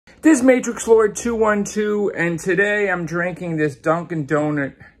This is MatrixVlog 212, and today I'm drinking this Dunkin'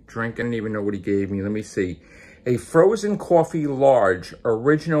 Donut drink. I don't even know what he gave me. Let me see. A frozen coffee large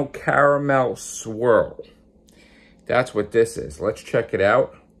original caramel swirl. That's what this is. Let's check it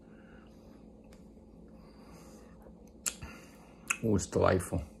out. Oh, it's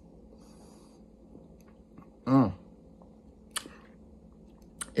delightful.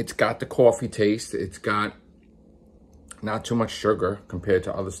 It's got the coffee taste. It's got not too much sugar compared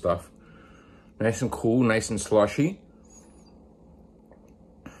to other stuff. Nice and cool, nice and slushy.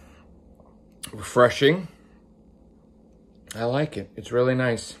 Refreshing. I like it. It's really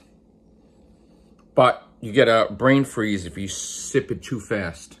nice. But you get a brain freeze if you sip it too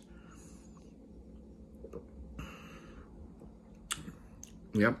fast.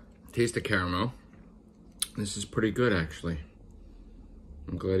 Yep, taste the caramel. This is pretty good, actually.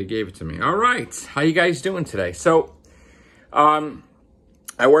 I'm glad he gave it to me. All right, how you guys doing today? So,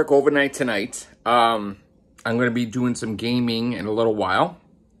 I work overnight tonight. I'm going to be doing some gaming in a little while.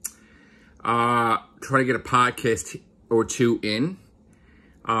 Try to get a podcast or two in.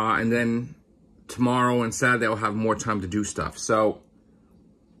 And then tomorrow and Saturday, I'll have more time to do stuff. So,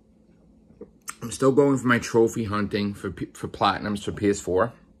 I'm still going for my trophy hunting for platinums for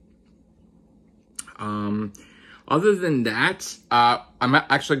PS4. Other than that, I'm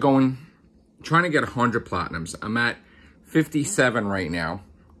actually trying to get 100 platinums. I'm at 57 right now.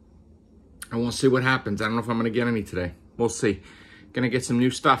 And we'll see what happens. I don't know if I'm going to get any today. We'll see. Gonna get some new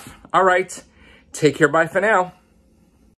stuff. All right. Take care. Bye for now.